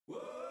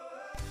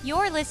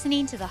You're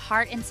listening to the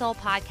Heart and Soul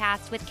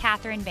podcast with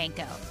Catherine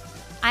Banco.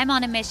 I'm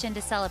on a mission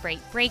to celebrate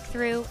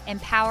breakthrough,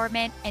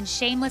 empowerment, and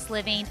shameless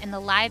living in the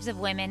lives of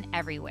women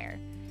everywhere.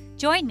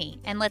 Join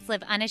me and let's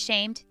live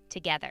unashamed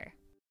together.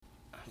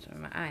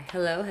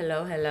 Hello,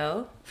 hello,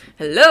 hello.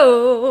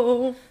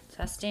 Hello.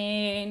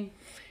 Testing.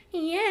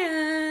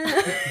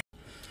 Yeah.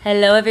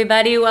 Hello,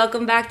 everybody.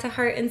 Welcome back to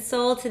Heart and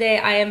Soul. Today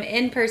I am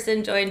in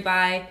person joined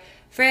by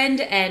friend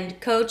and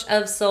coach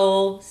of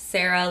soul,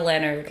 Sarah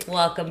Leonard.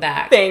 Welcome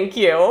back. Thank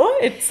you.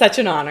 It's such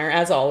an honor,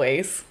 as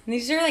always.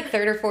 These are like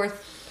third or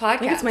fourth podcast. I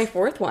think it's my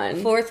fourth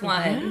one. Fourth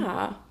one.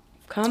 Yeah.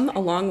 Come a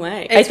long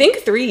way. I think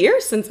 3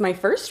 years since my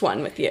first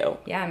one with you.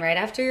 Yeah, and right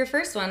after your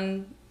first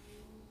one,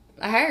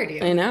 I hired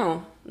you. I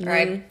know. Or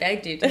I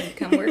begged you to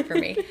come work for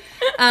me.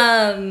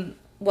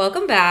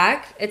 Welcome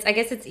back. I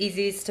guess it's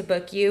easiest to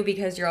book you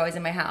because you're always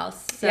in my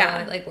house. So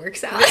Yeah. it like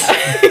works out.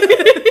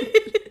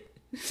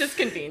 It's just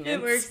convenience.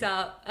 It works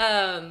out.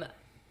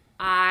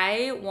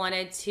 I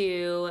wanted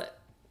to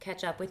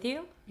catch up with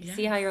you,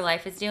 see how your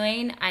life is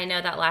doing. I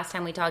know that last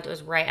time we talked, it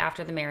was right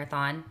after the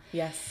marathon.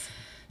 Yes.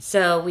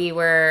 So we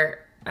were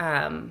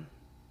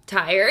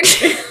tired.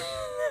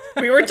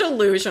 We were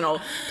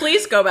delusional.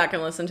 Please go back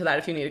and listen to that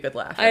if you need a good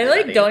laugh. I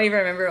everybody. don't even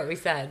remember what we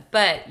said.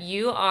 But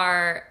you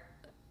are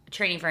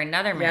training for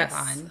another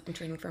marathon. Yes. I'm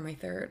training for my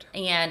third.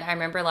 And I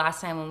remember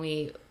last time when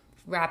we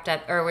wrapped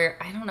up, or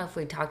I don't know if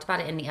we talked about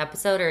it in the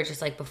episode or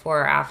just like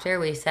before or after,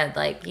 we said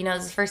like, you know,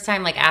 it's the first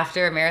time like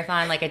after a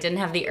marathon, like I didn't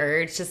have the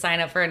urge to sign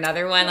up for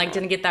another one, like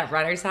didn't get that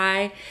runner's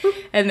high.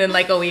 And then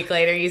like a week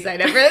later you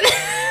signed up for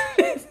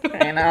it.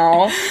 I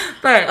know.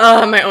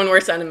 But My own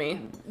worst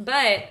enemy.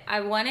 But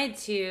I wanted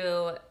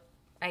to,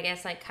 I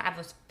guess, like have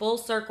a full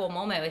circle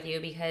moment with you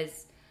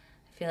because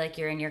I feel like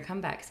you're in your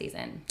comeback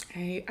season.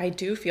 I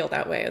do feel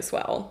that way as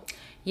well.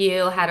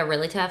 You had a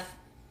really tough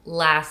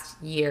last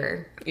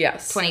year.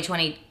 Yes.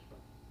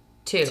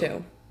 2022.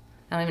 Two.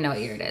 I don't even know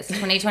what year it is.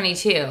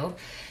 2022.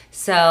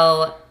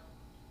 So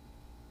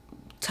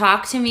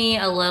talk to me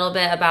a little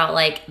bit about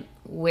like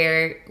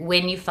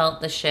when you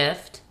felt the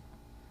shift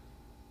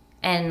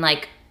and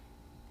like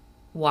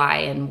why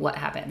and what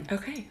happened.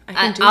 Okay. I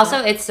can do also,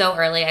 that. it's so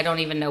early. I don't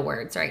even know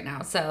words right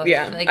now. So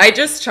Yeah, like, I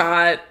just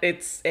shot.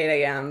 It's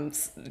 8 a.m.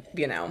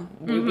 You know,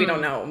 we don't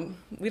know.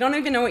 We don't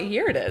even know what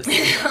year it is.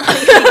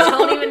 I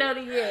don't even know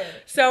the year.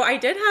 So I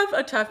did have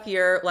a tough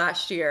year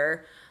last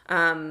year.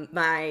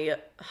 My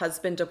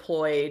husband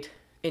deployed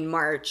in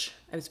March.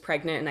 I was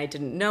pregnant and I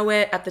didn't know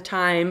it at the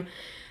time.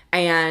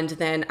 And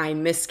then I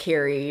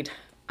miscarried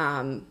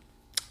in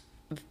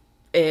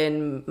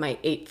my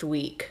 8th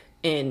week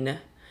in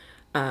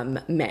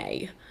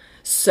May.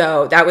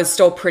 So that was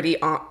still pretty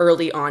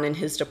early on in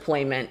his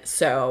deployment.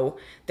 So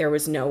there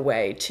was no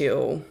way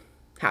to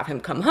have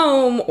him come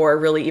home or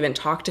really even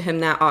talk to him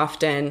that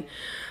often.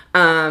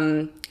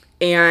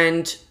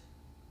 And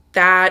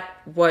that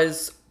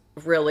was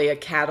really a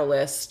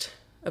catalyst,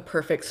 a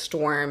perfect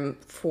storm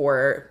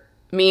for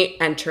me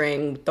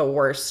entering the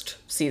worst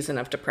season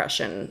of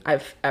depression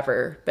I've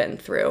ever been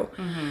through.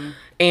 Mm-hmm.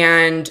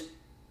 And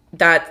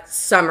that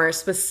summer,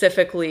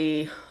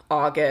 specifically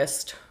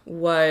August,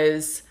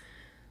 was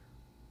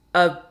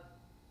a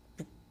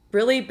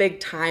really big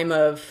time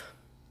of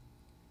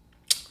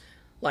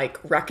like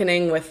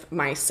reckoning with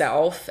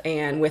myself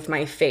and with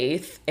my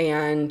faith.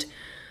 And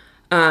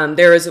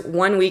there was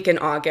one week in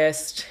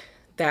August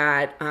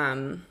that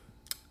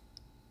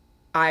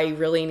I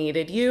really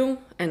needed you,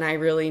 and I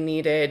really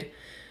needed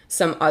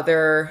some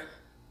other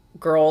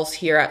girls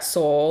here at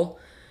Soul.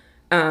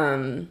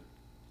 And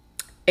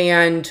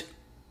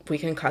we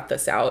can cut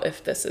this out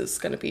if this is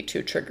going to be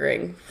too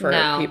triggering for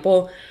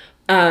people.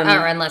 Or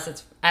unless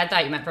it's, I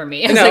thought you meant for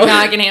me. I was No. like, no,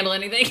 I can handle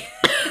anything.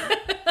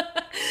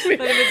 But if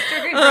it's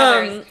triggering for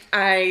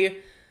others.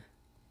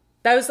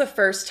 That was the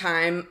first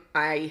time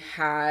I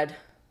had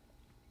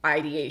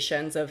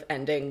ideations of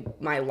ending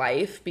my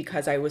life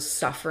because I was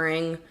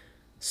suffering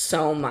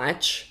so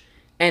much.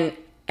 And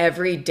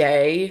every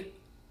day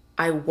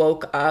I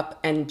woke up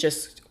and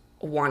just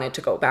wanted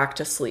to go back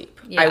to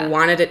sleep. Yeah. I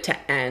wanted it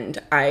to end.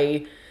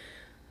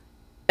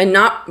 And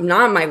not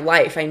my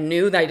life. I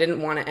knew that I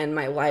didn't want to end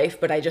my life,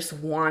 but I just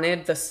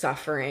wanted the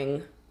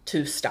suffering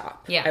to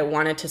stop. Yeah. I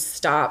wanted to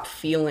stop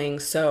feeling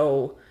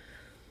so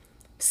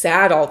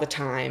sad all the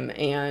time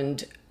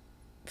and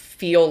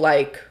feel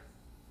like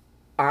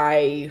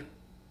my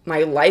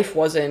life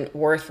wasn't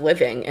worth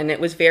living. And it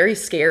was very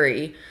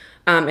scary.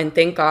 And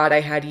thank God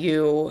I had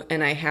you,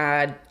 and I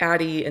had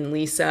Addie and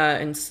Lisa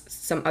and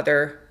some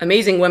other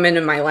amazing women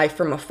in my life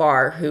from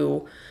afar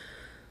who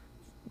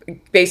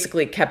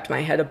basically kept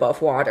my head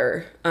above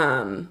water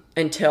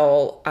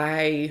until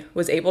I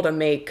was able to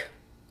make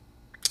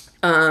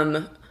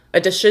a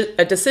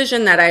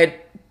decision that I had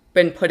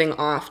been putting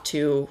off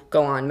to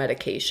go on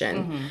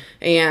medication. Mm-hmm.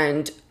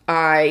 And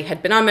I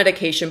had been on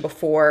medication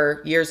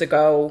before years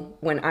ago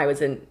when I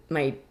was in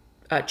my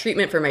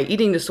treatment for my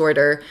eating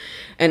disorder,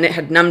 and it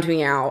had numbed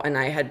me out, and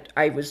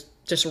I was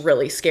just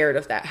really scared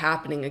of that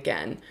happening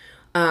again.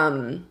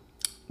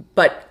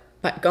 But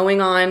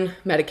going on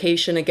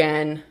medication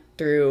again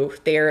through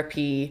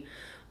therapy,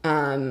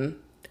 and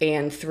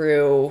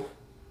through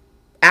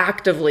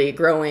actively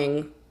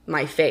growing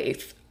my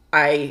faith,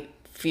 I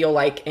feel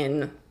like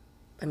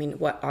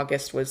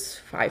August was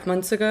 5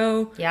 months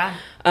ago. Yeah.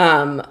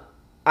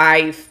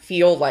 I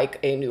feel like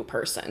a new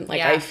person. Like,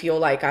 Yeah. I feel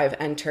like I've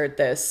entered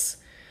this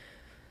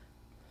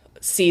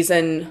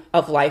season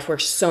of life where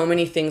so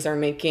many things are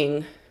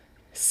making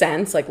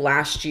sense. Like,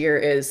 last year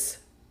is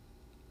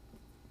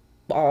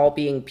all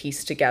being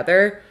pieced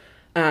together.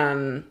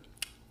 When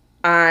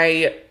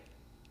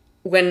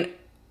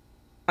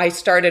I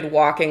started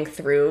walking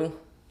through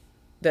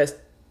this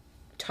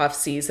tough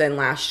season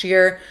last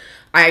year,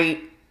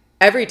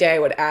 every day I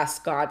would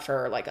ask God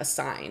for like a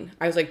sign.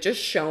 I was like,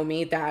 just show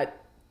me that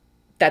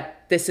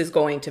this is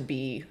going to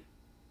be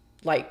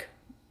like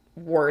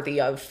worthy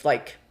of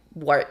like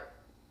what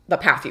the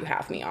path you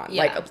have me on.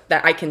 Yeah. Like,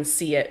 that I can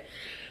see it.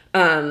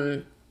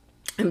 I'm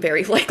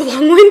very like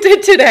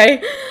long-winded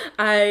today.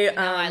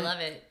 I love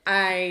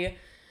it.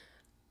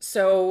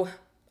 So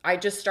I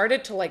just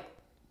started to like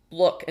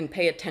look and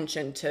pay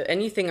attention to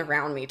anything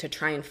around me to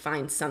try and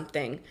find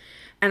something.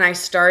 And I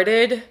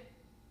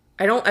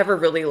don't ever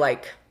really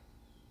like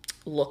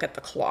look at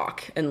the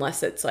clock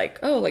unless it's like,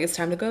 oh, like it's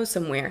time to go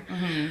somewhere.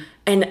 Mm-hmm.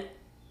 And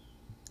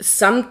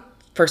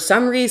for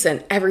some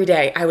reason, every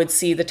day I would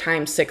see the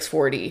time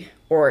 6:40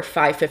 or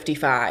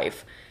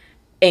 5:55.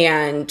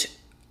 And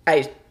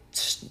I,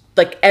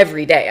 like,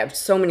 every day, I have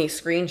so many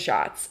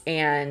screenshots.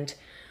 And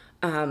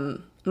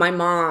my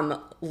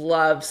mom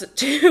loves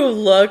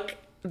to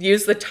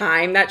use the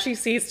time that she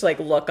sees to like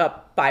look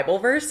up Bible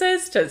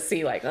verses to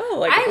see like, oh,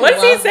 like,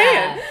 what's he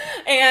saying?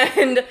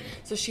 And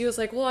so she was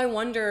like, well, I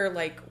wonder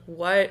like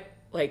what,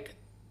 like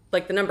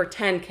the number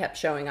 10 kept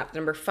showing up, the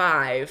number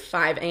 5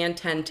 and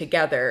 10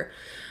 together.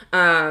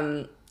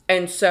 And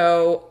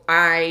so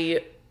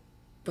I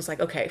was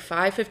like, okay,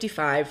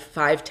 5:55,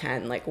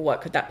 5:10, like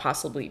what could that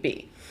possibly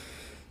be?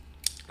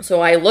 So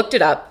I looked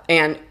it up,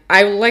 and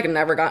I like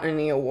never gotten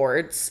any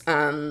awards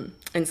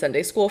in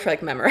Sunday school for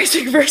like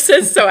memorizing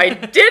verses. So I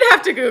did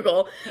have to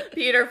Google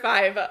Peter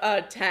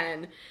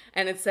 5:10,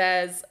 and it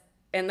says,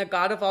 "And the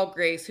God of all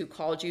grace, who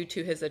called you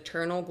to his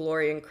eternal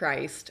glory in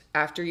Christ,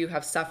 after you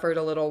have suffered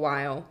a little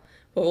while,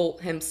 will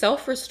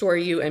himself restore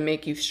you and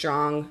make you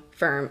strong,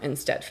 firm, and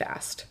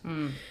steadfast."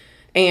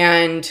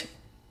 And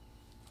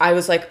I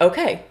was like,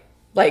 okay,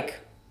 like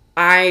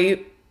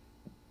I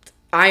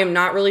am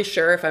not really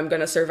sure if I'm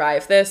going to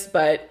survive this,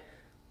 but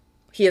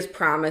he is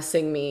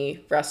promising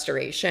me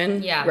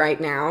restoration right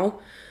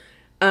now.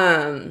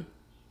 And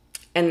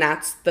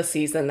that's the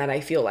season that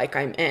I feel like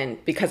I'm in,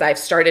 because I've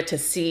started to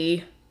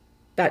see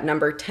that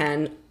number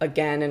 10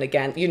 again and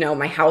again. You know,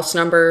 my house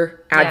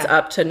number adds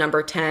up to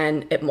number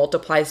 10. It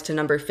multiplies to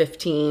number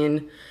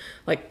 15,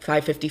 like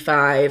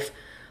 555.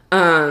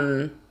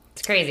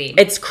 It's crazy.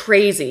 It's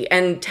crazy.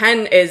 And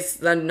 10 is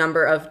the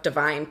number of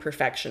divine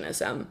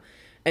perfectionism.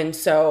 And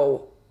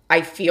so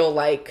I feel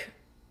like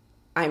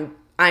I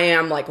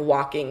am like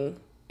walking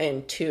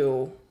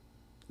into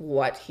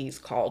what he's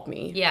called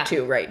me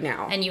to right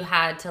now. And you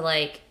had to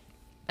like,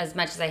 as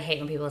much as I hate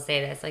when people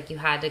say this, like you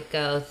had to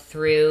go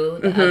through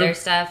the other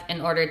stuff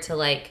in order to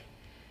like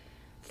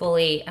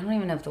fully, I don't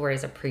even know if the word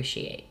is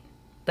appreciate,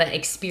 but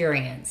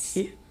experience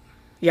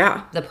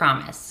the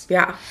promise.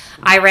 Yeah.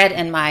 I read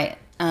in my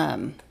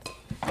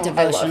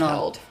devotional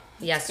Held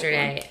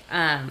yesterday.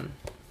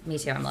 Me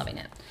too, I'm loving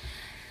it.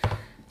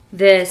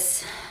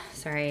 This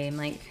is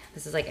like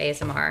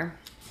ASMR.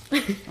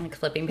 I'm like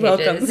flipping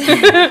pages.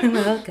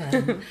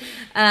 Welcome.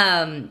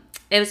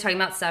 It was talking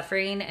about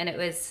suffering, and it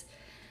was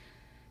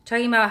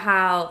talking about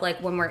how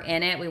like when we're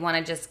in it, we want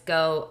to just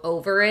go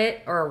over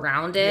it or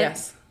around it.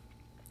 Yes.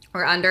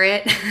 Or under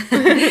it.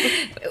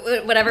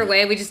 Whatever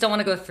way, we just don't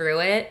want to go through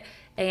it.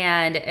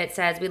 And it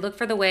says, we look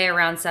for the way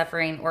around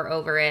suffering or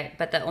over it,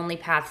 but the only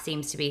path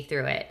seems to be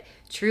through it.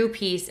 True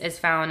peace is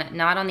found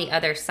not on the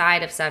other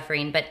side of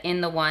suffering, but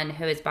in the one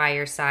who is by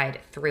your side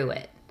through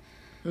it.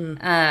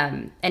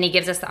 And he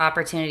gives us the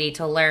opportunity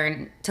to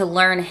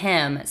learn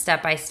him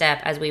step by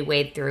step as we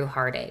wade through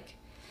heartache.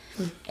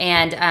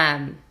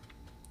 And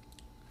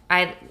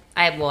I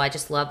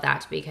just love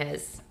that,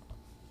 because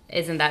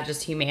isn't that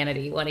just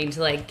humanity wanting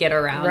to like get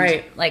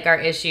around like our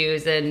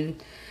issues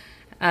and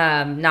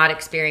not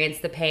experience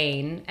the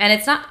pain? And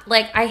it's not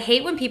like, I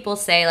hate when people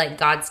say like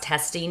God's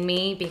testing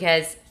me,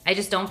 because I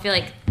just don't feel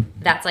like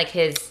that's like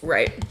his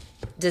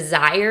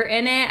desire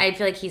in it. I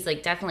feel like he's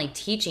like definitely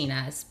teaching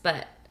us,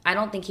 but I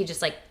don't think he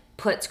just like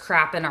puts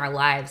crap in our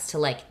lives to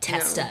like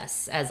test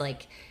us as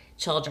like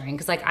children.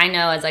 Because like I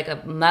know as like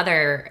a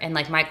mother and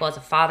like Michael as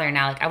a father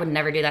now, like I would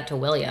never do that to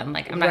William.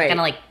 Like I'm not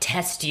gonna like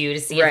test you to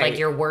see if like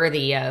you're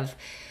worthy of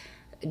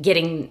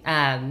getting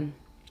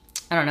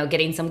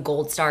getting some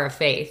gold star of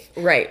faith.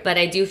 Right. But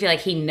I do feel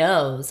like he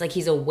knows, like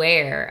he's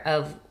aware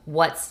of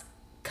what's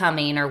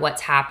coming or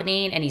what's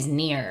happening, and he's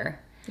near.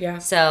 Yeah.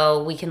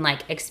 So we can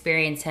like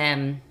experience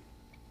him.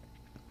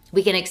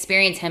 We can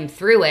experience him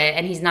through it,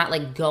 and he's not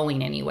like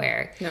going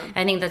anywhere. No.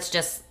 I think that's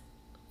just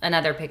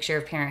another picture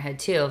of parenthood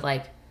too, of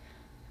like,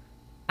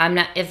 I'm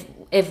not,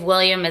 if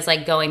William is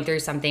like going through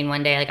something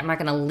one day, like I'm not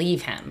going to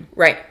leave him.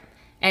 Right.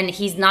 And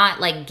he's not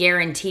like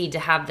guaranteed to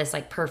have this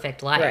like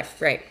perfect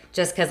life. Right.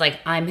 Just because like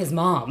I'm his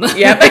mom.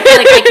 Yep. Like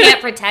I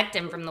can't protect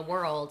him from the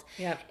world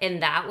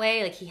in that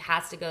way. Like he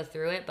has to go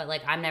through it, but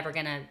like I'm never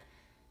going to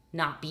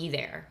not be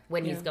there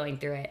when he's going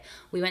through it.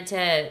 We went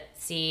to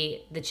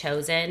see The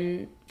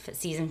Chosen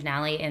season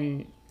finale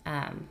in,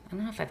 I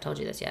don't know if I've told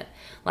you this yet,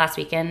 last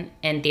weekend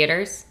in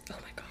theaters. Oh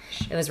my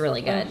gosh. It was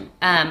really good.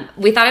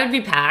 We thought it would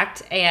be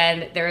packed,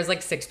 and there was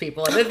like 6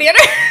 people in the theater.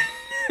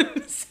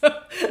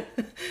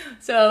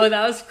 So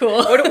that was cool.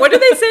 What do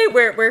they say?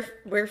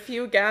 Where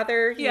few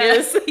gather, he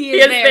is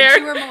there.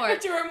 2 or more.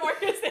 2 or more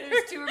is there.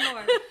 There's 2 or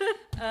more.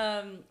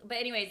 But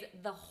anyways,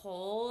 the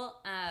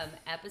whole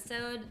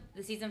episode,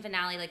 the season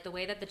finale, like the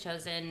way that The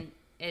Chosen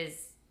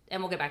is,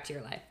 and we'll get back to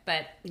your life,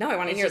 but no, I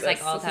want to hear just this.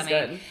 Like all this coming.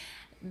 is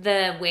good.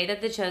 The way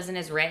that The Chosen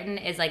is written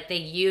is like they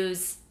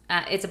use.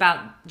 It's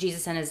about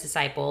Jesus and his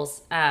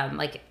disciples,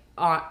 like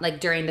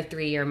during the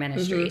 3-year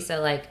ministry. Mm-hmm.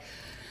 So like.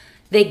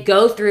 They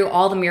go through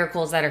all the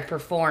miracles that are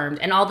performed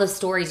and all the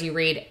stories you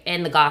read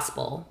in the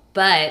gospel,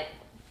 but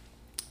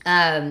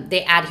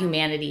they add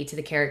humanity to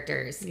the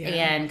characters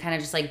and kind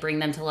of just like bring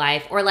them to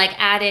life, or like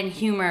add in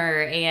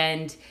humor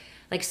and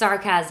like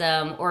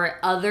sarcasm, or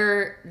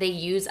they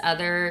use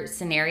other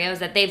scenarios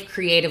that they've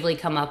creatively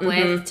come up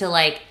with to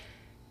like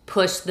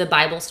push the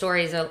Bible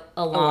stories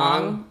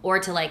along or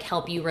to like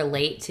help you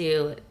relate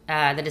to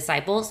the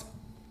disciples.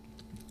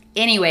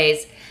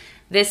 Anyways,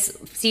 this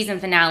season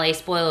finale,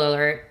 spoiler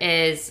alert,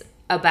 is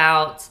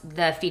about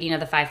the feeding of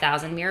the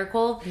 5,000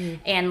 miracle.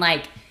 And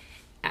like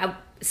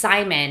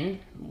Simon,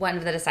 one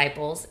of the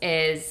disciples,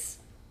 is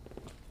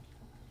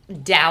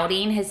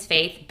doubting his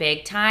faith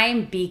big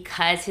time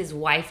because his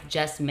wife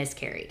just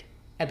miscarried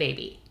a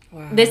baby.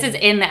 Wow. This is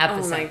in the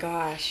episode. Oh my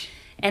gosh.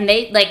 And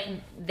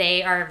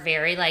they are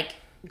very like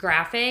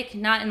graphic,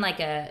 not in like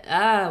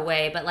a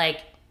way, but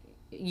like,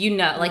 you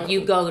know, like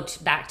you go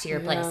back to your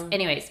place.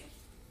 Anyways.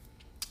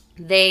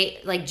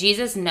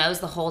 Jesus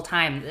knows the whole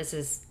time this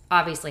is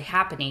obviously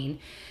happening,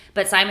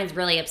 but Simon's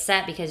really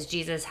upset because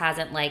Jesus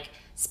hasn't like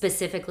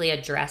specifically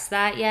addressed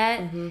that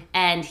yet.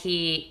 And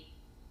he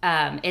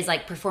is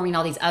like performing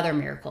all these other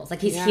miracles. Like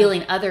he's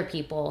healing other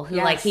people who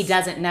like he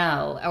doesn't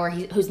know, or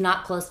who's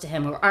not close to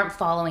him, or aren't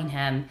following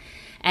him.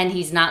 And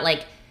he's not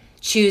like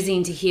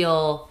choosing to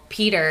heal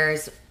Simon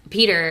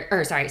Peter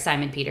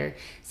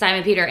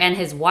and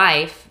his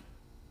wife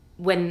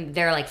when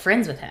they're like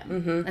friends with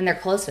him and they're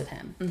close with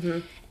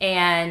him.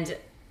 And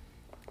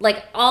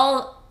like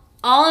all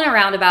in a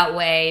roundabout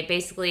way,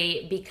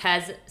 basically,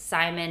 because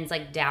Simon's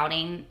like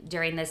doubting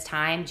during this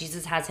time,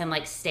 Jesus has him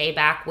like stay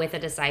back with a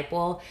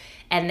disciple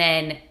and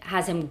then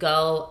has him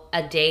go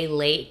a day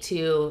late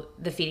to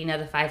the feeding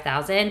of the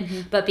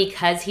 5,000. But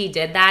because he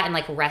did that and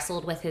like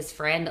wrestled with his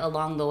friend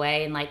along the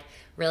way and like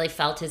really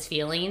felt his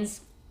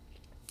feelings,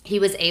 he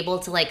was able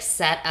to like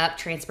set up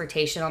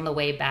transportation on the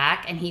way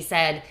back. And he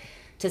said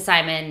to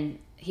Simon,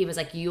 he was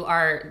like, you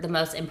are the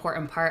most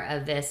important part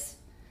of this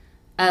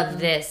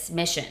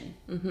mission,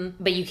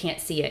 but you can't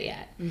see it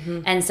yet.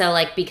 And so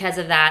like, because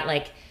of that,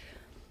 like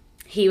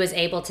he was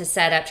able to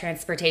set up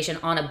transportation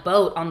on a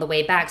boat on the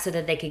way back so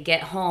that they could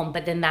get home.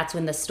 But then that's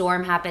when the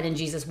storm happened and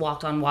Jesus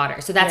walked on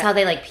water. So that's how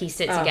they like pieced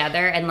it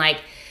together. And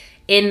like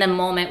in the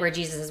moment where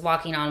Jesus is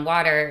walking on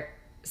water,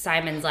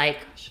 Simon's like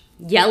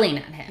yelling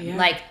at him,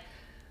 like,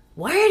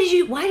 why did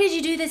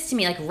you do this to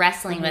me? Like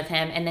wrestling with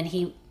him. And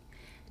then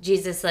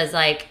Jesus says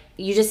like,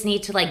 you just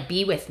need to like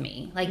be with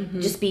me, like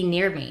just be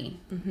near me.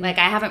 Like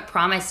I haven't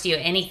promised you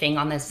anything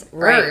on this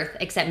earth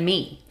except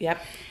me.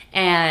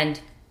 And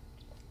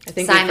I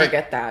think Simon, we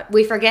forget that.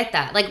 We forget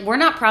that. Like we're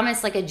not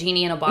promised like a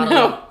genie in a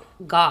bottle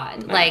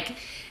God. No. Like,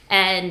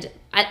 and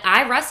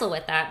I wrestle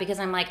with that because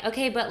I'm like,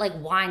 okay, but like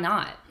why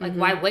not? Like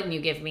why wouldn't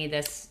you give me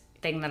this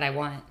thing that I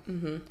want?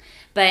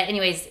 But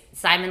anyways,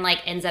 Simon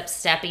like ends up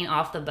stepping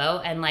off the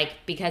boat, and like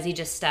because he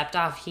just stepped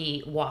off,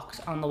 he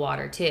walked on the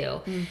water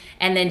too.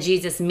 And then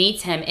Jesus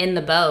meets him in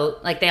the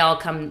boat. Like they all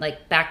come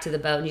like back to the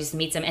boat, and Jesus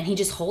meets him, and he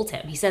just holds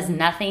him. He says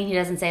nothing. He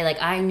doesn't say like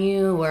I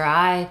knew, or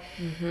I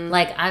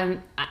like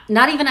I'm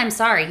not even I'm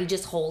sorry. He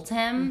just holds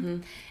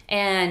him.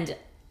 And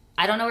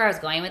I don't know where I was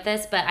going with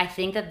this, but I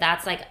think that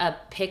that's like a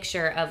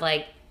picture of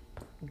like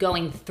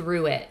going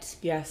through it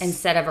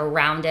instead of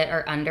around it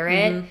or under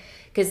it.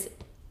 Because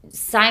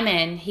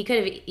Simon, he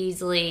could have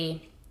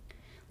easily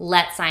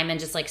let Simon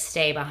just like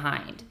stay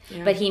behind,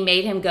 but he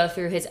made him go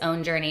through his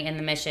own journey in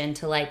the mission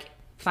to like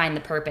find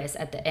the purpose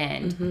at the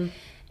end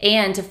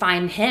and to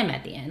find him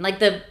at the end. Like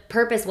the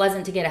purpose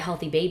wasn't to get a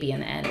healthy baby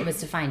in the end, it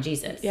was to find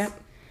Jesus.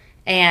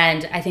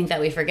 And I think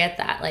that we forget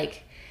that,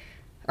 like,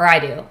 or I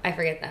do, I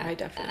forget that. I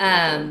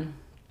definitely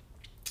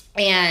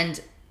do.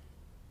 And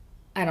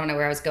I don't know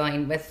where I was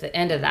going with the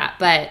end of that,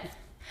 but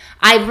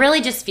I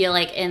really just feel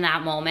like in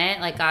that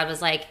moment, like God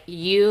was like,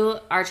 you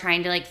are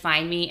trying to like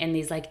find me in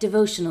these like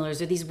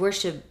devotionals or these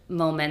worship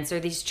moments or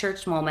these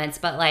church moments,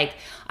 but like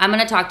I'm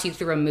gonna talk to you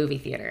through a movie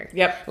theater.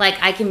 Yep. Like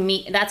I can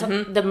meet. That's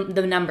what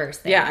the numbers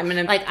thing. Yeah, I'm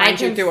gonna like find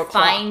you through a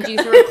clock. Find you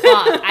through a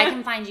clock. I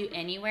can find you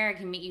anywhere. I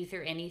can meet you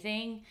through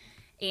anything,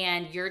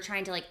 and you're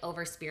trying to like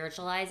over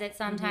spiritualize it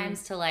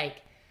sometimes to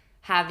like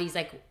have these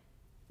like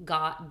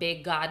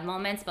big God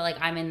moments, but like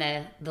I'm in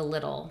the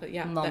little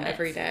moments,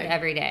 the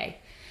every day.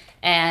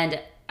 And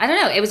I don't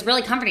know, it was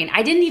really comforting.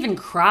 I didn't even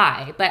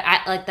cry, but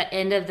at the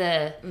end of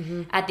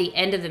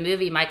the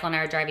movie, Michael and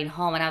I were driving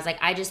home, and I was like,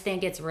 I just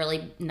think it's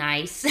really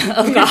nice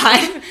of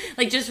God,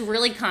 like just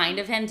really kind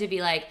of him to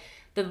be like,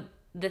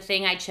 the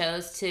thing I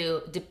chose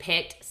to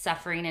depict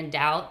suffering and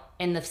doubt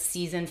in the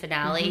season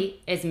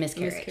finale is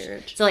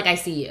miscarriage. So like, I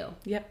see you.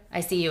 Yep. I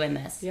see you in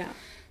this. Yeah.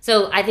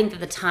 So I think that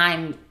the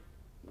time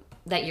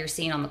that you're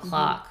seeing on the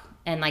clock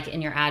and like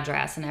in your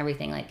address and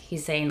everything, like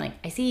he's saying like,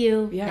 I see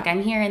you. Yeah. Like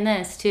I'm here in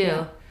this too.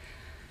 Yeah.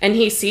 And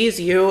he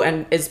sees you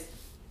and is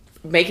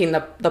making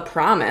the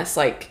promise,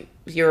 like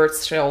you're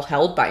still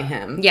held by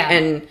him. Yeah.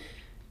 And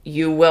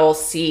you will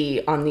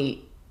see on the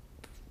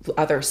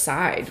other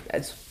side,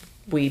 as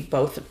we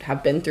both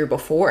have been through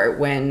before,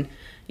 when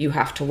you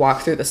have to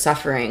walk through the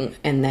suffering.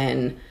 And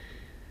then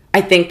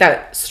I think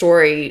that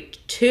story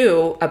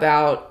too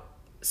about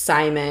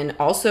Simon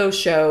also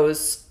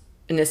shows,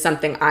 and is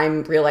something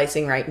I'm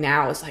realizing right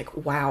now, is like,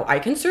 wow, I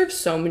can serve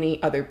so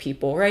many other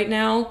people right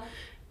now.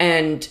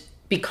 And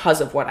because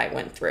of what I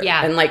went through.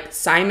 Yeah. And like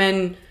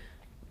Simon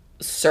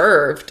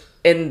served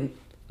in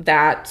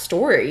that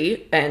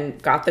story and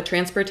got the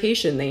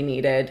transportation they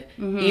needed,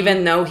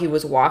 even though he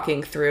was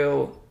walking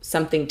through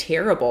something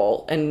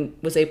terrible, and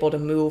was able to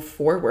move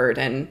forward.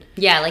 And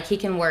yeah, like he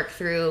can work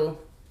through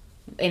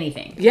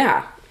anything.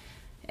 Yeah.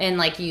 And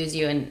like use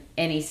you in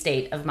any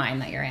state of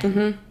mind that you're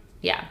in.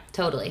 Yeah,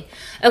 totally.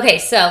 Okay,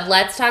 so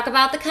let's talk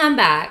about the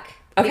comeback.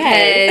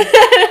 Okay.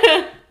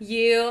 Because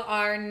you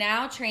are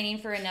now training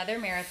for another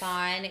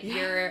marathon. Yes.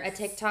 You're a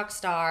TikTok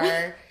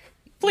star.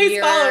 Please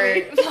follow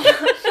me.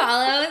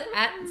 Follow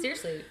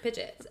seriously, pitch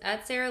it.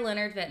 At Sarah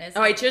Leonard Fitness.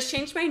 Oh, I just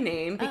changed my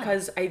name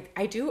because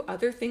I do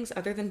other things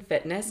other than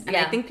fitness. And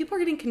I think people are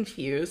getting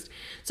confused.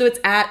 So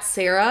it's at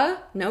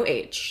Sarah, no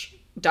H,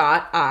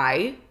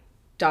 .I.Leonard.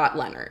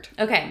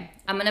 Okay.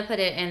 I'm going to put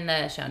it in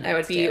the show notes. That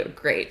would be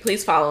great.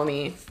 Please follow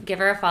me. Give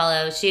her a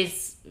follow.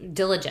 She's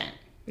diligent.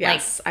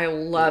 Yes, like, I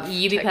love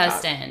you be TikTok.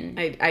 Posting.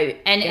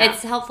 And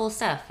it's helpful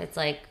stuff. It's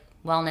like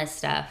wellness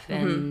stuff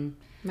and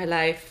my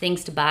life.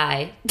 Things to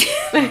buy.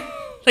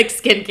 Like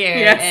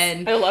skincare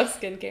and I love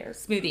skincare.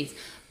 Smoothies.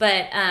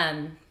 But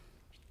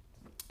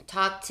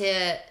talk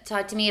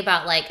to me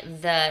about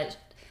like the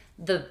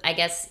I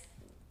guess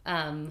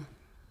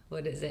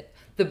what is it?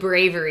 The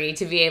bravery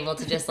to be able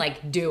to just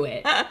like do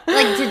it.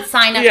 Like to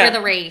sign up for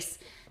the race,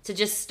 to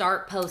just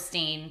start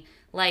posting.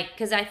 Like,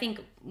 because I think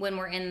when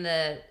we're in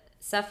the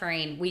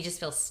suffering, we just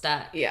feel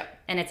stuck. Yeah.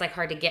 And it's like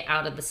hard to get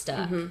out of the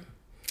stuff.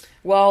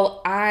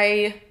 Well,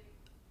 I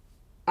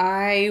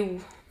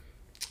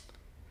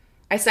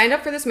signed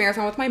up for this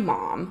marathon with my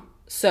mom.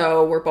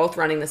 So we're both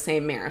running the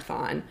same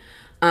marathon,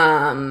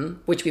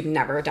 which we've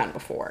never done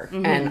before.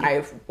 And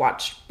I've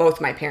watched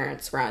both my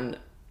parents run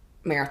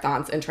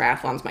marathons and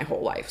triathlons my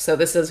whole life. So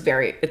this is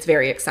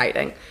very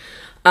exciting.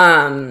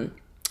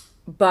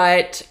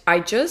 But I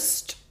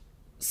just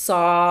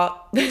saw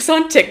this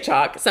on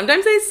TikTok.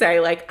 Sometimes I say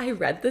like, I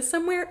read this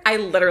somewhere. I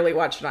literally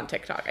watched it on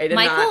TikTok. I did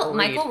not read.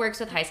 Michael works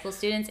with high school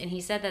students, and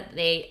he said that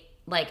they,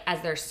 like,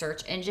 as their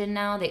search engine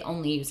now, they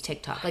only use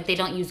TikTok. Like, they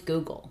don't use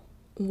Google.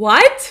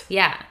 What?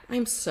 Yeah.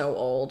 I'm so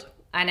old.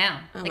 I know.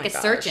 Oh like my a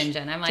gosh. search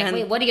engine. I'm like,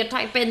 wait, what do you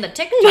type in the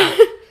TikTok?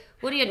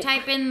 What do you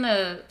type in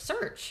the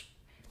search?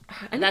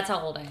 That's how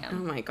old I Oh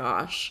am. my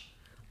gosh.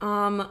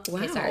 Wow.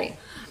 Okay, sorry.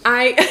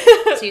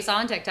 So you saw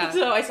on TikTok.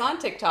 So I saw on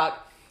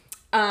TikTok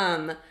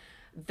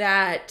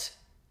that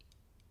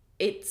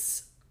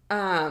it's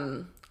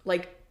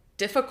like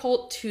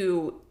difficult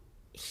to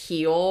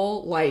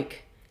heal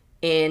like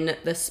in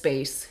the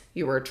space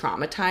you were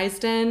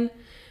traumatized in.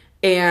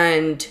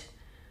 And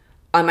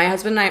my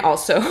husband and I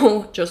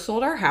also just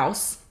sold our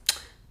house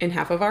and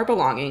half of our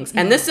belongings.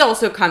 And this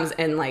also comes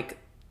in like,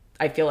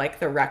 I feel like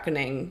the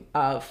reckoning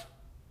of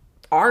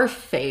our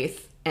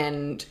faith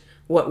and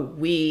what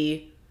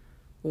we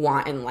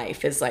want in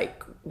life is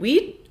like,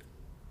 we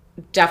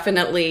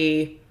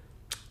definitely,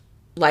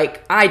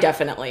 like, I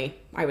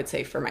would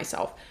say for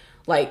myself,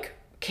 like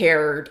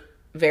cared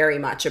very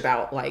much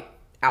about like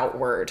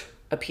outward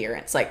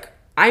appearance. Like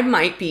I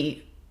might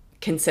be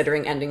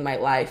considering ending my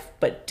life,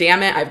 but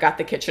damn it, I've got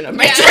the kitchen of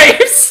my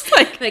dreams.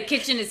 Like the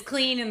kitchen is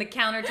clean and the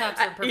countertops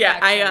are perfect. Yeah,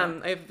 I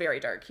have very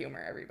dark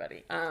humor,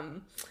 everybody.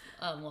 Welcome.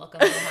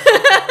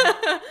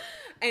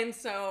 And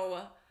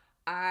so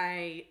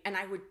I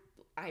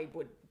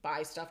would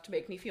buy stuff to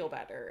make me feel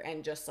better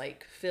and just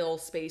like fill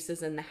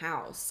spaces in the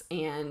house,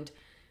 and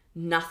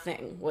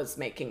nothing was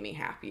making me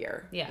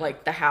happier. Yeah.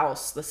 Like the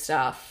house, the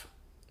stuff,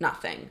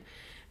 nothing.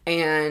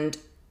 And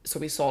so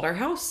we sold our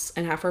house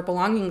and half our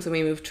belongings and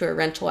we moved to a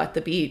rental at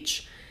the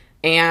beach.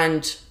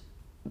 And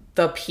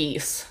the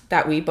peace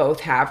that we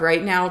both have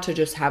right now to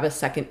just have a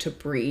second to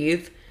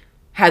breathe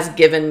has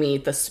given me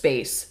the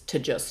space to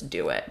just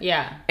do it.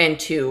 Yeah. And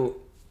to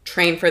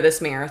train for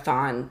this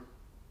marathon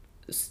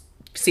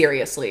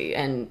seriously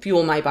and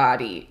fuel my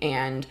body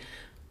and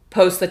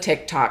post the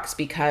TikToks,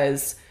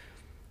 because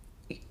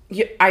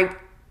I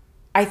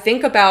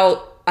think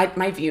about,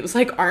 my views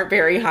like aren't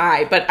very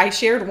high, but I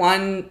shared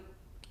one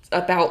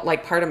about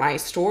like part of my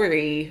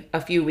story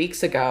a few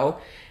weeks ago,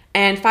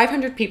 and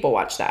 500 people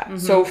watched that. Mm-hmm.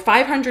 So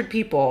 500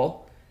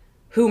 people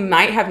who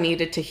might have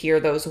needed to hear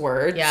those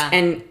words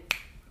and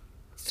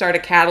start a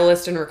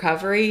catalyst in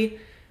recovery,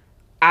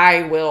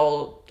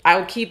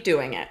 I'll keep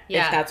doing it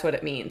if that's what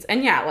it means.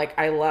 And yeah, like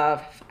I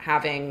love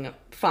having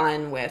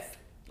fun with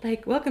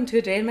like, welcome to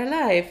a day in my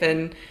life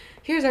and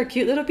here's our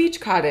cute little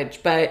beach cottage.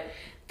 But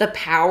the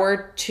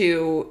power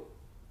to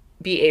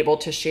be able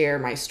to share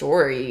my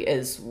story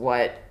is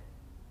what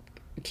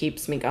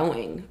keeps me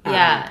going.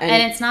 Yeah.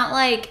 And it's not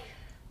like,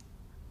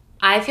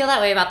 I feel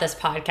that way about this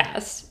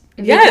podcast.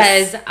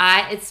 Because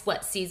it's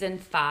what, season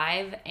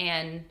 5,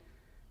 and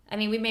I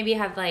mean, we maybe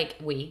have like,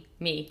 myself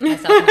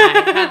and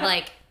I have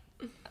like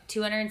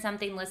 200 and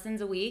something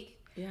listens a week.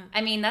 Yeah.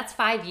 I mean, that's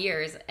 5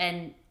 years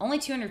and only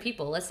 200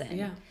 people listen.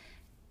 Yeah.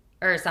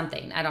 Or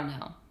something. I don't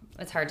know.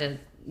 It's hard to,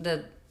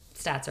 the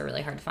stats are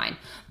really hard to find.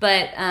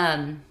 But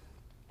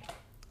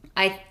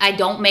I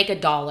don't make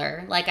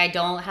 $1. Like, I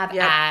don't have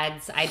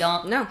ads. I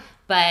don't. No.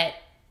 But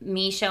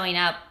me showing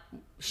up,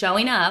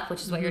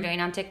 which is what you're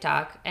doing on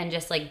TikTok, and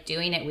just like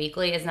doing it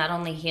weekly is not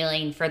only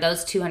healing for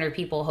those 200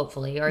 people,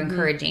 hopefully, or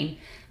encouraging,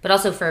 but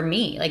also for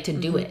me, like to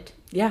do it.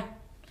 Yeah.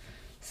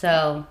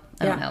 So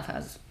I don't know if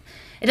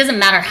it doesn't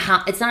matter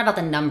how, it's not about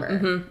the number.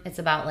 Mm-hmm. It's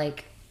about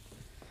like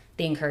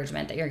the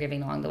encouragement that you're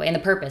giving along the way and the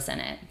purpose in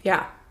it.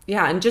 Yeah.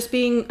 Yeah. And just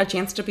being a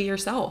chance to be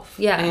yourself.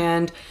 Yeah.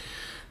 And,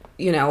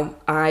 you know,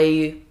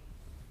 I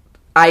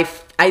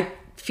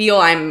feel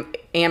I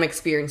am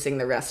experiencing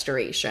the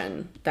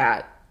restoration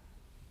that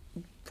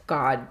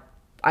God,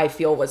 I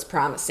feel, was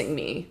promising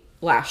me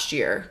last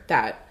year,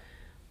 that,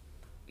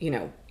 you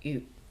know,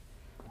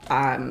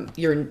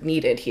 you're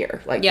needed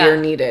here. Like, you're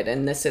needed,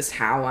 and this is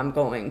how I'm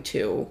going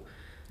to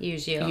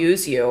use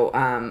you.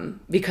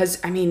 Because,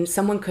 I mean,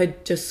 someone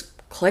could just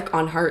click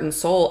on Heart and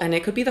Soul, and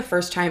it could be the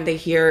first time they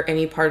hear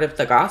any part of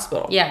the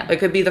gospel. Yeah. It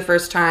could be the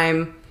first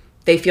time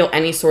they feel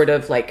any sort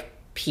of, like,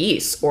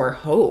 peace or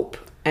hope.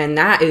 And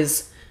that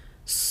is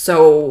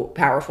so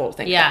powerful to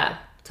think about.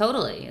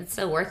 Totally. It's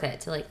so worth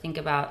it to like think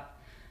about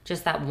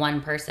just that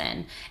one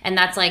person. And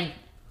that's like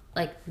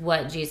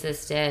what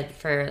Jesus did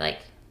for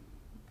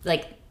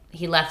like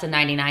he left the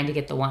 99 to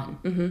get the one.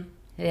 Mm-hmm.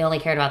 They only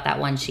cared about that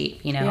one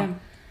sheep, you know? Yeah.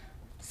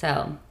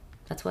 So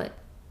that's what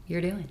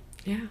you're doing.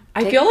 Yeah.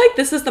 I feel like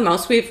this is the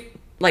most we've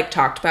like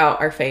talked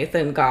about our faith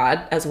in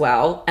God as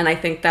well. And I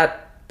think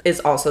that is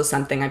also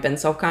something I've been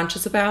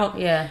self-conscious about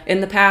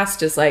in the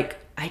past, is like,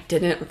 I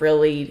didn't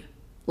really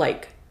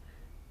like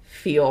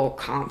feel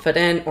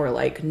confident or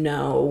like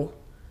know.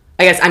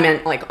 I guess I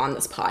meant like on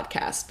this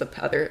podcast,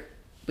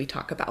 we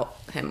talk about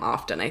him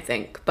often, I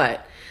think,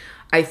 but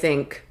I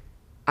think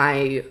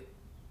I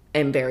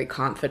am very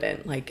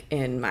confident like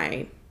in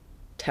my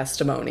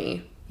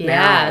testimony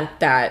now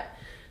that,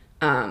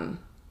 and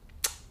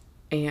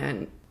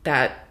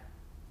that,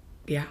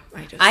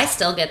 I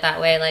still get that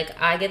way.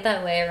 Like I get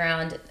that way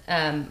around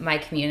my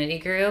community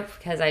group,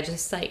 because I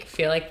just like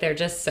feel like they're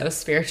just so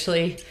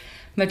spiritually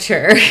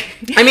mature.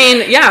 I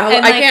mean,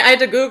 I had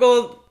to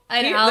Google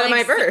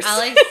my verse. I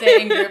like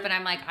sit in group and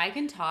I'm like, I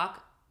can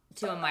talk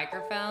to a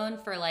microphone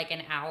for like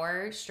an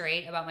hour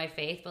straight about my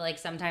faith, but like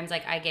sometimes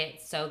like I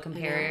get so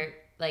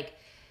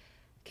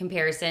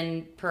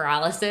comparison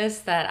paralysis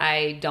that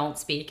I don't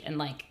speak in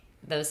like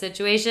those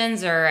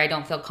situations, or I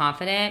don't feel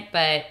confident.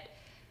 But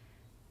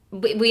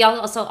we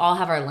also all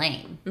have our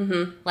lane,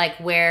 like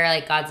where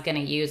like God's gonna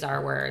use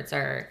our words,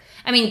 or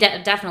I mean,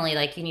 definitely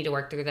like you need to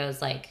work through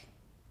those like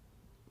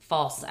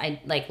false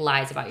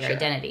lies about your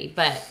identity,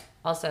 but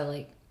also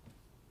like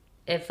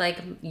if like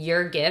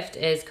your gift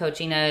is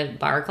coaching a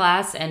bar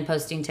class and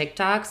posting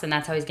TikToks and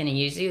that's how he's gonna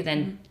use you,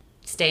 then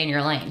stay in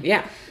your lane.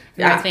 Yeah.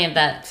 Reminds me of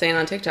that saying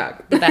on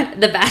TikTok, the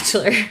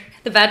Bachelor.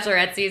 The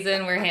Bachelorette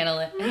season where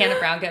Hannah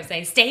Brown kept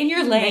saying, "Stay in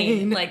your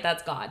lane." Like,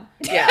 that's God.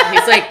 Yeah,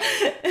 he's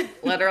like,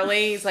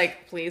 literally, he's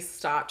like, please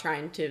stop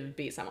trying to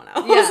be someone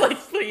else. Yeah. Like,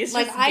 please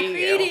just I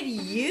created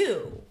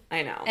you.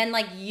 I know. And,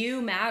 like,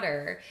 you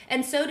matter.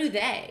 And so do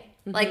they.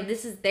 Mm-hmm. Like,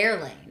 this is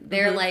their lane.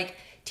 They're, like,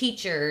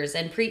 teachers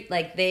and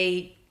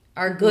they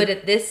are good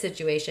at this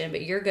situation,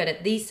 but you're good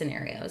at these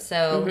scenarios.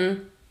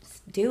 So,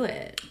 do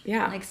it.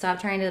 Yeah. Like, stop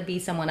trying to be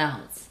someone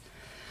else.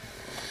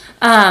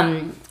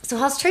 So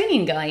how's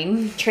training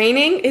going?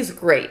 Training is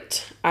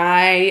great.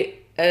 I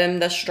am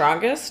the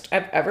strongest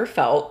I've ever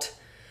felt.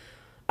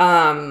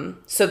 So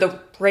the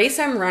race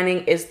I'm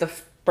running is the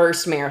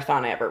first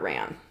marathon I ever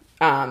ran,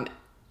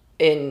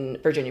 in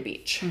Virginia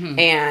Beach. Mm-hmm.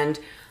 And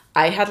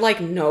I had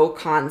like no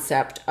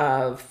concept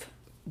of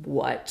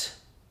what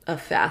a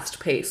fast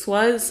pace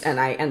was, and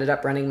I ended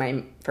up running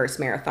my first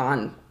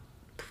marathon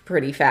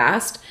pretty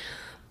fast.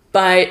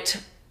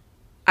 But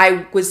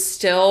I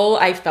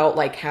felt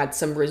like had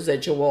some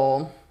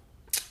residual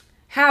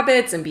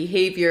habits and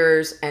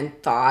behaviors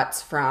and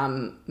thoughts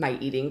from my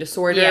eating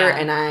disorder. Yeah.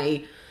 And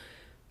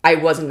I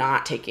was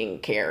not taking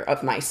care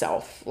of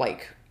myself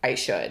like I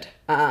should.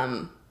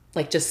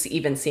 Like just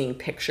even seeing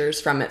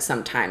pictures from it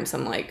sometimes,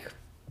 I'm like,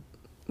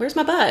 where's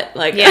my butt?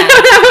 Like, Yeah. I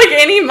don't have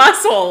like any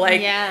muscle.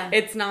 Like, Yeah.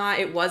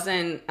 it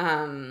wasn't,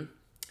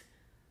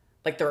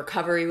 like the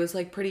recovery was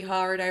like pretty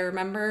hard, I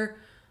remember.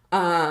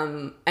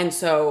 And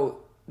so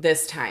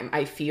this time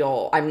I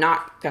feel I'm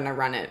not going to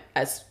run it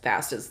as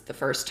fast as the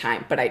first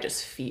time, but I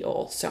just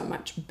feel so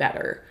much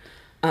better,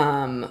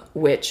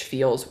 which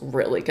feels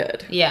really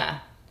good. Yeah.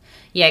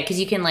 Yeah, because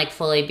you can like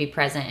fully be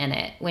present in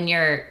it. When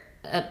you're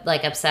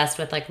like obsessed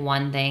with like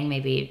one thing,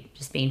 maybe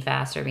just being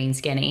fast or being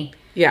skinny,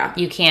 Yeah.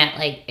 you can't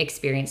like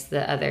experience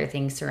the other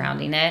things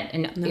surrounding it,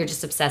 and you're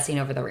just obsessing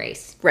over the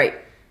race. Right.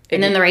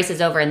 And then the race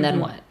is over, and then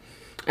what?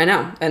 I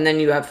know. And then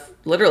you have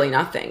literally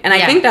nothing. And I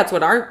Yeah. think that's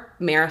what our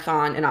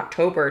marathon in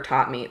October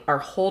taught me. Our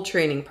whole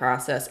training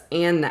process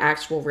and the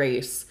actual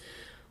race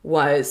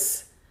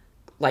was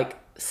like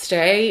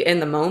stay in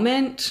the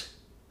moment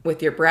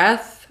with your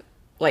breath.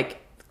 Like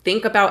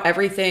think about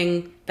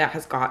everything that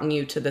has gotten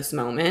you to this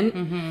moment.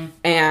 Mm-hmm.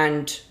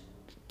 And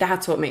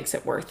that's what makes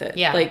it worth it.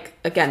 Yeah. Like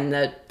again,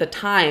 the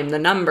time, the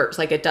numbers,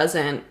 like it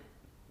doesn't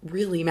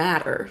really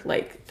matter.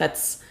 Like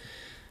that's,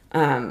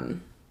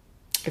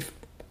 if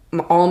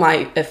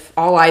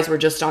all eyes were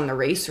just on the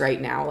race right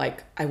now,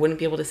 like I wouldn't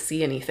be able to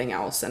see anything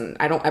else, and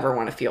I don't ever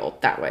want to feel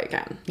that way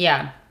again.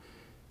 Yeah.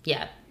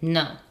 Yeah.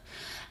 No.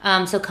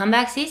 So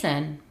comeback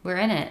season. We're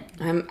in it.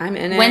 I'm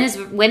in it.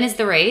 When is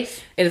the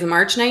race? It is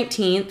March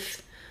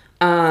 19th,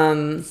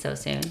 So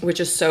soon.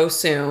 which is so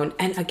soon.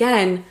 And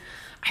again,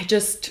 I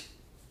just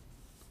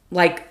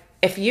like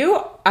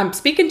I'm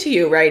speaking to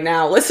you right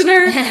now,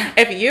 listener.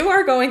 If you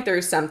are going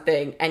through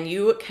something and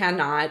you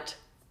cannot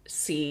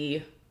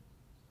see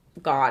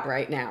God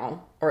right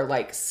now, or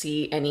like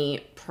see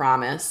any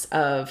promise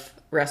of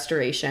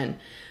restoration,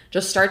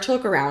 just start to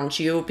look around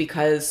you,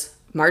 because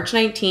March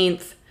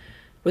 19th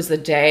was the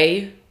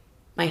day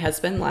my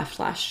husband left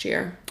last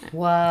year.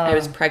 Whoa. I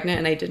was pregnant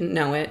and I didn't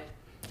know it.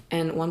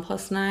 And 1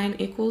 + 9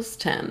 =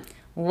 10.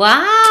 Wow.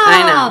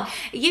 I know.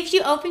 If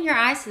you open your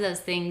eyes to those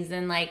things,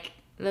 then like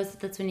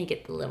that's when you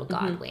get the little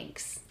God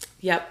winks.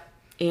 Yep.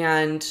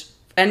 And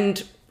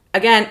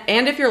again,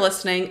 and if you're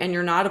listening and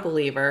you're not a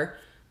believer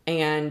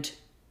and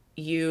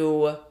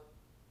you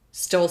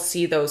still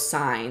see those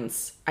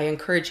signs, I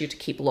encourage you to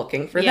keep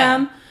looking for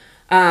Yeah.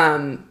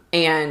 them,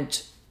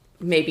 and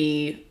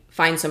maybe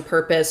find some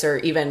purpose, or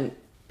even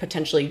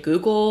potentially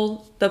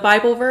Google the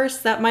Bible verse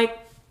that might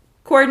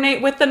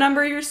coordinate with the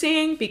number you're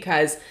seeing,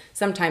 because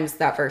sometimes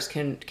that verse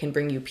can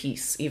bring you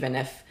peace even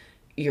if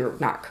you're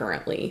not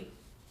currently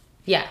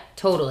Yeah,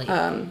 totally.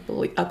 a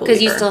believer.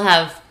 Because you still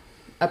have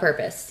a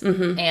purpose,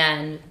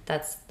 and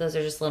those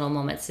are just little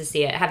moments to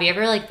see it. Have you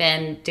ever like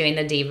been doing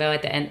the Devo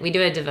at the end? We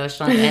do a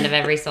devotional at the end of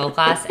every soul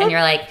class, and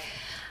you're like,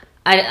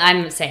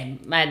 I'm the same.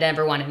 I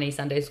never won any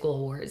Sunday school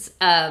awards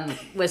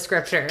with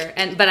scripture,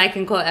 but I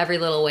can quote every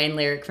Lil Wayne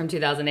lyric from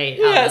 2008.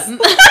 Yes.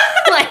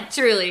 Like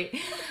truly.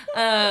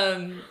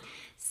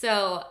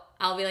 So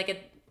I'll be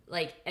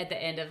at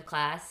the end of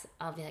class,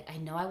 I'll be like, I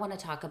know I want to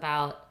talk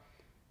about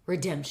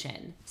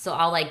redemption. So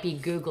I'll like be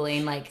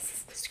Googling like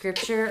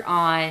scripture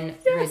on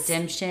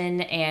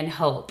redemption and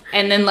hope.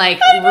 And then like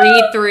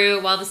read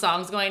through while the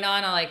song's going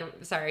on.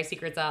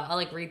 Secrets out. I'll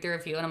like read through a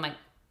few and I'm like,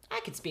 I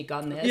could speak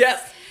on this.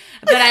 Yes.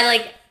 But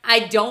I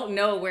don't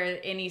know where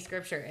any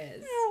scripture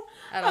is.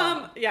 At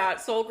all. Yeah,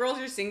 Soul Girls,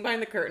 you're seeing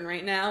behind the curtain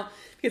right now,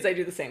 because I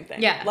do the same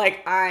thing. Yeah.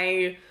 Like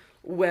I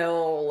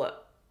will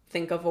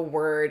think of a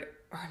word,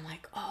 or I'm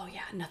like, oh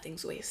yeah,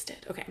 nothing's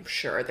wasted. Okay, I'm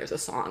sure there's a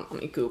song. Let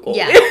me Google.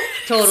 Yeah,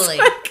 totally.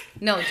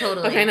 No,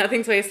 totally. Okay,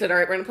 nothing's wasted. All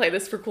right, we're gonna play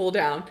this for cool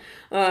down.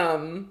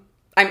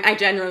 I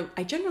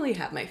generally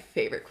have my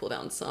favorite cool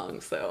down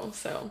songs though.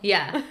 So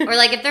yeah, or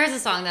like if there's a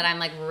song that I'm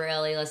like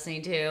really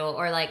listening to,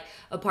 or like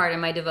a part of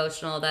my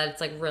devotional that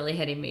it's like really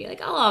hitting me, like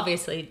I'll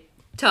obviously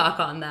talk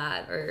on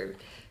that or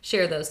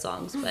share those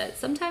songs. But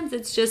sometimes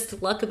it's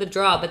just luck of the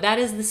draw. But that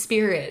is the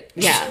Spirit.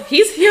 yeah,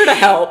 he's here to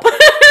help.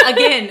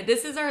 Again,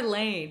 this is our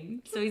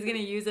lane, so he's gonna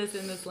use us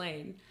in this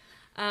lane.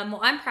 Well,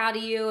 I'm proud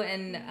of you,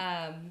 and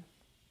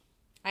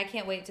I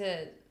can't wait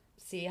to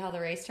see how the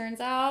race turns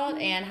out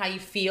and how you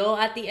feel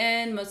at the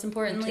end, most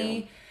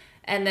importantly.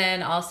 And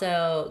then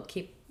also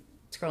keep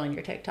scrolling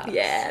your TikToks.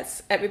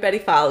 Yes, everybody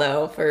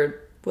follow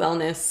for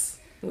wellness,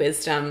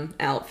 wisdom,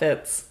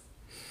 outfits.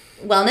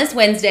 Wellness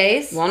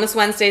Wednesdays. Wellness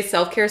Wednesdays,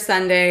 self-care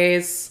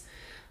Sundays.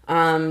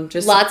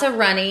 Just Lots of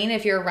running.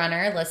 If you're a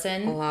runner,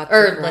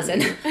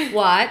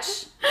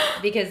 watch,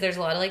 because there's a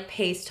lot of like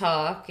pace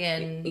talk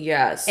and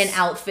yes, and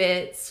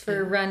outfits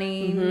for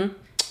running.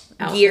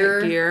 Outfit,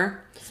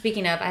 Gear.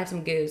 Speaking of, I have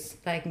some goose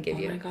that I can give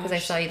you, my because I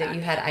gosh, saw you that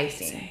you had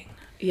amazing. icing.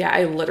 Yeah,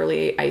 I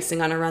literally ate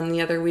icing on a run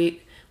the other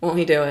week. Won't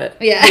he do it?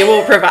 Yeah. He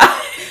will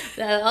provide.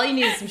 All you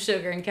need is some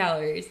sugar and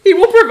calories. He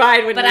will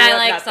provide when But you I have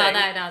like nothing. saw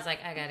that and I was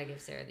like, I gotta give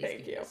Sarah these.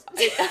 Thank you.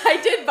 cookies. I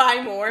did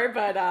buy more,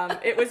 but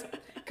it was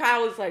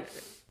Kyle was like,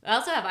 I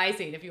also have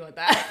icing if you want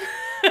that.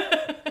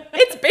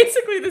 it's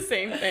basically the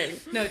same thing.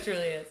 No, it truly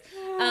is.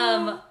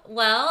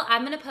 Well,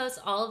 I'm gonna post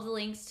all of the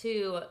links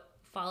to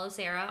follow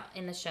Sarah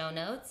in the show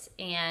notes,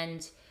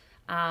 and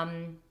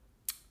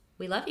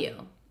we love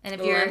you. And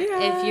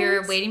if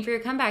you're waiting for your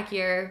comeback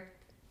year,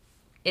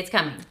 it's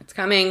coming. It's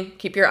coming.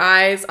 Keep your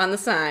eyes on the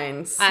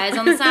signs. Eyes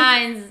on the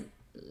signs.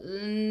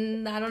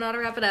 I don't know how to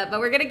wrap it up, but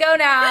we're gonna go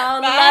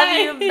now.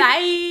 Bye. Love you.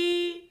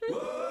 Bye.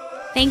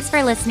 Thanks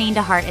for listening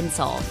to Heart and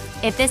Soul.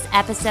 If this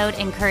episode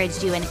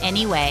encouraged you in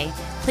any way,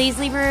 please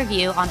leave a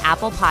review on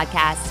Apple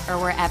Podcasts or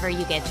wherever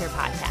you get your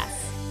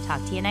podcasts.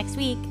 Talk to you next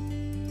week.